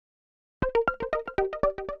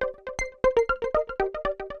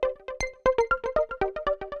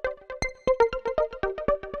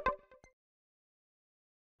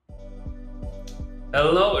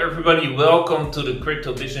Hello, everybody. Welcome to the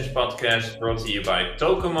Crypto Business Podcast brought to you by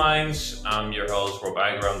Tokenmines. I'm your host, Rob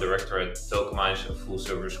Iger. I'm director at Tokenmines, a full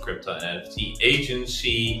service crypto and NFT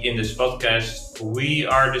agency. In this podcast, we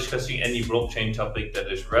are discussing any blockchain topic that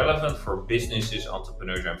is relevant for businesses,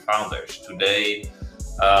 entrepreneurs, and founders. Today,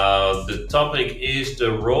 the topic is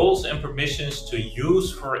the roles and permissions to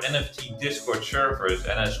use for NFT Discord servers,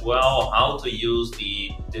 and as well how to use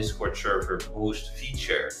the Discord server boost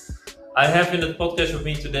feature. I have in the podcast with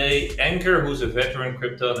me today Anchor, who's a veteran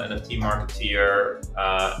crypto and NFT marketeer.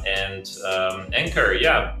 Anchor,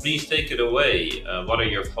 yeah, please take it away. What are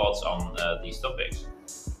your thoughts on these topics?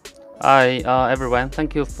 Hi, everyone.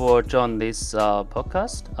 Thank you for joining this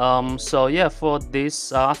podcast. For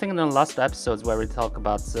this, I think in the last episodes where we talk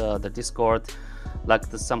about the Discord, like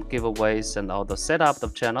some giveaways and all the setup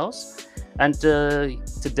of channels, and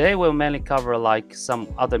today we'll mainly cover like some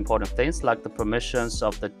other important things like the permissions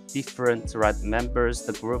of the different members,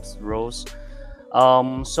 the groups, roles.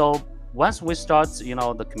 So once we start,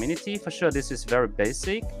 the community, for sure, this is very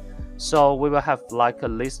basic. So we will have like a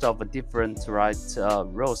list of different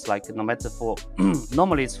roles, like no matter for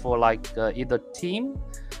normally it's for like either team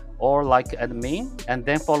or like admin, and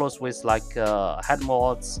then follows with like head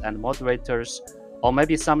mods and moderators, or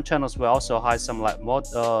maybe some channels will also hire some like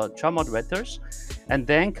chat moderators, and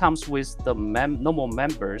then comes with the normal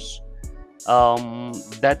members.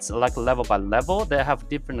 That's like level by level. They have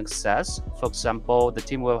different access. For example, the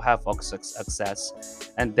team will have access,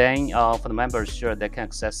 and then for the members, sure, they can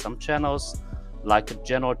access some channels like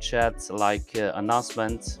general chat, like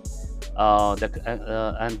announcement.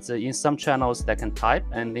 And in some channels they can type,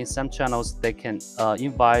 and in some channels they can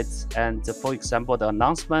invite. And for example, the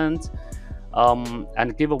announcement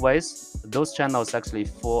and giveaways, those channels actually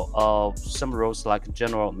for some roles like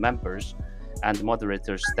general members and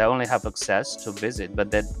moderators, they only have access to visit,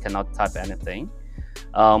 but they cannot type anything.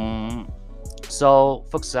 Um, so,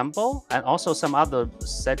 for example, and also some other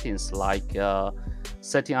settings like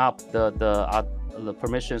setting up the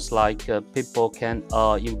permissions, like people can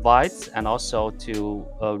invite and also to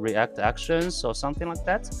react actions or something like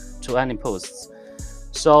that to any posts.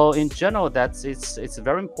 So in general, it's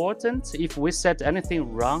very important. If we set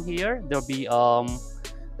anything wrong here, there'll be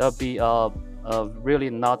really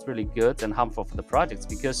not really good and harmful for the projects,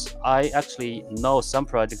 because I actually know some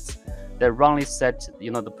projects that wrongly set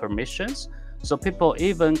the permissions, so people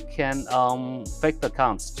even can fake the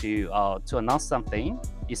accounts to announce something,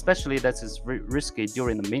 especially that is risky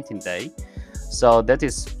during the minting day. So that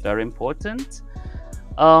is very important.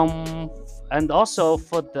 Um, and also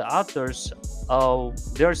for the others,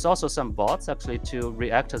 there's also some bots actually to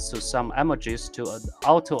react to some emojis to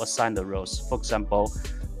auto assign the roles. For example,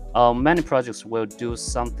 many projects will do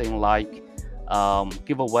something like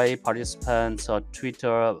giveaway participants or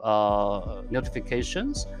Twitter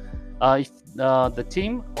notifications. If the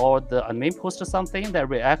team or the admin posted something that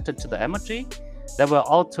reacted to the emoji, they will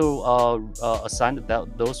auto assign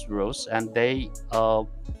those roles, and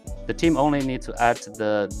the team only need to add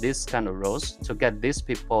this kind of roles to get these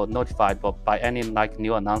people notified by any like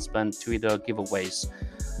new announcement, Twitter giveaways.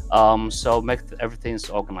 So make everything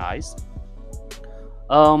organized.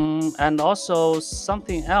 And also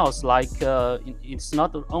something else like it's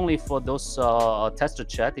not only for those tester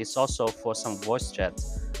chat, it's also for some voice chat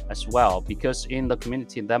as well, because in the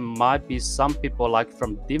community there might be some people like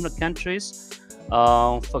from different countries.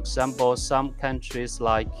 For example, some countries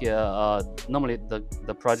like normally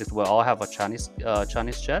the project will all have a Chinese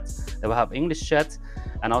chat. They will have English chat,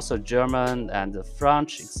 and also German and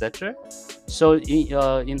French, etc. So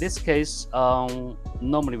in this case,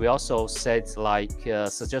 normally we also set like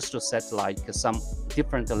suggest to set like some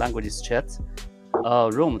different languages chat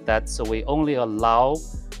room, that so we only allow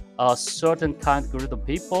a certain kind group of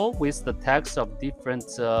people with the text of different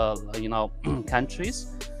countries.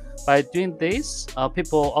 By doing this,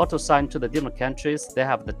 people auto sign to the different countries. They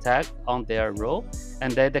have the tag on their role,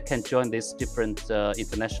 and then they can join these different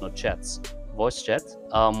international chats, voice chat,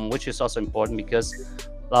 which is also important because,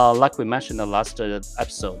 like we mentioned in the last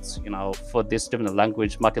episodes, for this different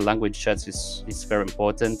language, multi-language chats is very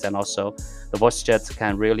important, and also the voice chat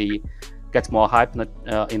can really get more hype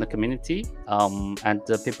in the community, and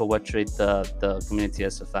people will treat the community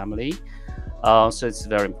as a family. So it's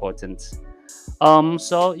very important.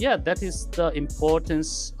 So yeah, that is the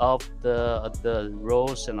importance of the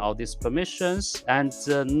roles and all these permissions. And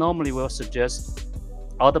normally we'll suggest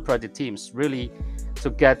all the project teams really to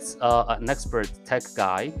get an expert tech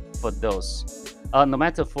guy for those. No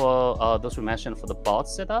matter for those we mentioned for the bot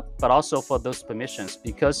setup, but also for those permissions,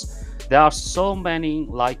 because there are so many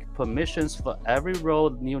like permissions for every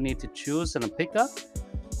role you need to choose and pick up.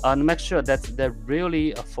 and make sure that they're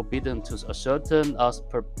really forbidden to a certain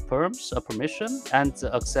permission and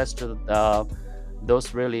access to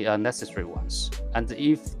those really necessary ones. And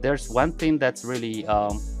if there's one thing that really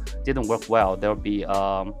didn't work well, there'll be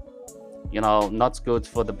not good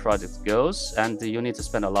for the project goals, and you need to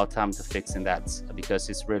spend a lot of time to fixing that, because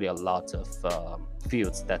it's really a lot of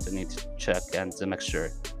fields that you need to check and to make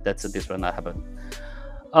sure that this will not happen.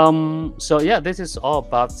 So yeah, this is all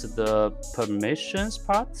about the permissions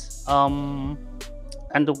part.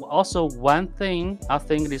 And also one thing I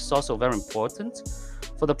think is also very important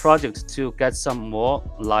for the project to get some more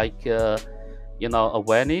like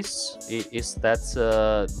awareness is that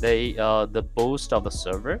the boost of the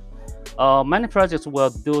server. Many projects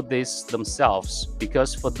will do this themselves,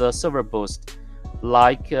 because for the server boost,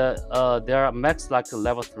 like there are max like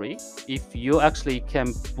level 3. If you actually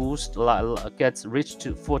can boost reach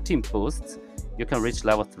to 14 boosts, you can reach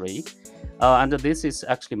level 3. And this is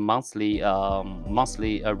actually monthly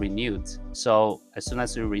renewed. So as soon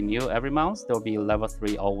as you renew every month, there will be level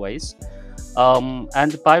 3 always.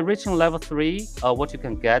 And by reaching level 3, what you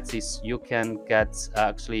can get is you can get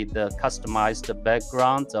actually the customized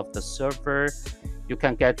background of the server. You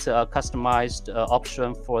can get a customized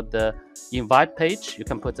option for the invite page. You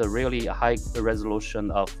can put a really high resolution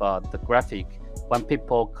of the graphic when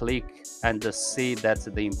people click and see that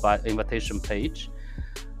the invitation page.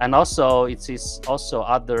 And also it is also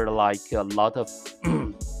other like a lot of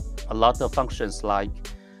a lot of functions, like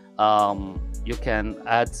you can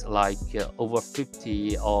add like over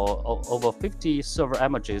 50 or over 50 server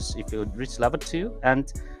images if you reach level 2,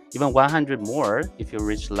 and even 100 more if you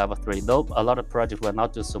reach level 3. Though a lot of projects will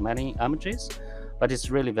not do so many images, but it's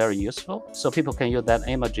really very useful. So people can use that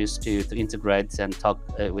images to integrate and talk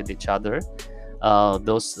with each other.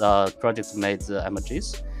 Those projects made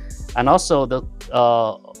images. And also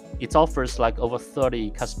it offers like over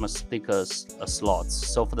 30 customer stickers slots.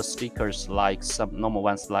 So for the stickers, like some normal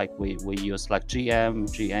ones like we use like GM,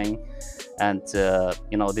 GN, and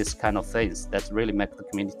these kind of things that really make the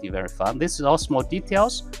community very fun. This is all small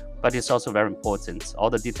details, but it's also very important.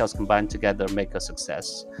 All the details combined together make a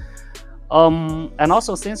success. And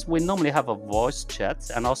also, since we normally have a voice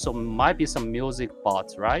chat, and also might be some music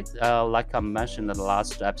bots, right? Like I mentioned in the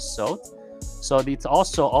last episode. So it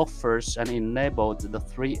also offers and enabled the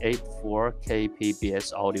 384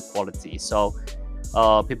 kbps audio quality. So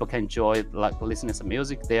people can enjoy like listening to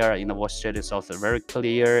music there. In the voice chat is also very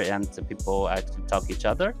clear, and people actually talk each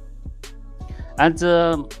other. And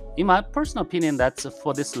in my personal opinion, that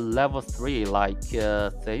for this level 3 like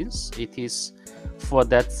things, it is for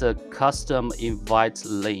that custom invite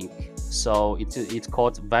link. So it's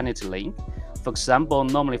called vanity link. For example,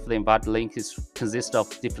 normally for the invite link consists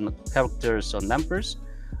of different characters or numbers,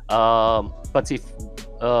 but if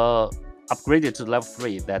upgraded to level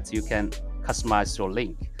 3, that you can customize your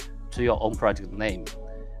link to your own project name,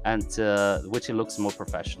 and which looks more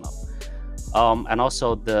professional. And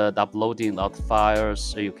also the uploading of the files,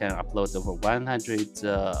 so you can upload over 100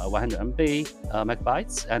 MB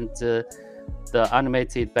megabytes, and the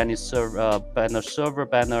animated banner server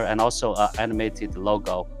banner, and also animated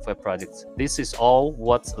logo for a project. This is all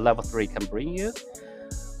what level 3 can bring you.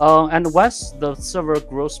 And once the server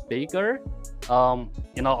grows bigger,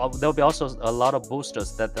 there'll be also a lot of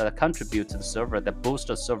boosters that contribute to the server, that boost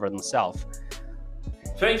the server themselves.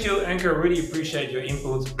 Thank you, Anchor. Really appreciate your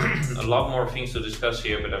input. A lot more things to discuss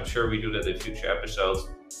here, but I'm sure we do that in future episodes.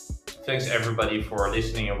 Thanks everybody for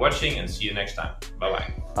listening and watching, and see you next time.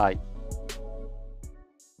 Bye-bye. Bye.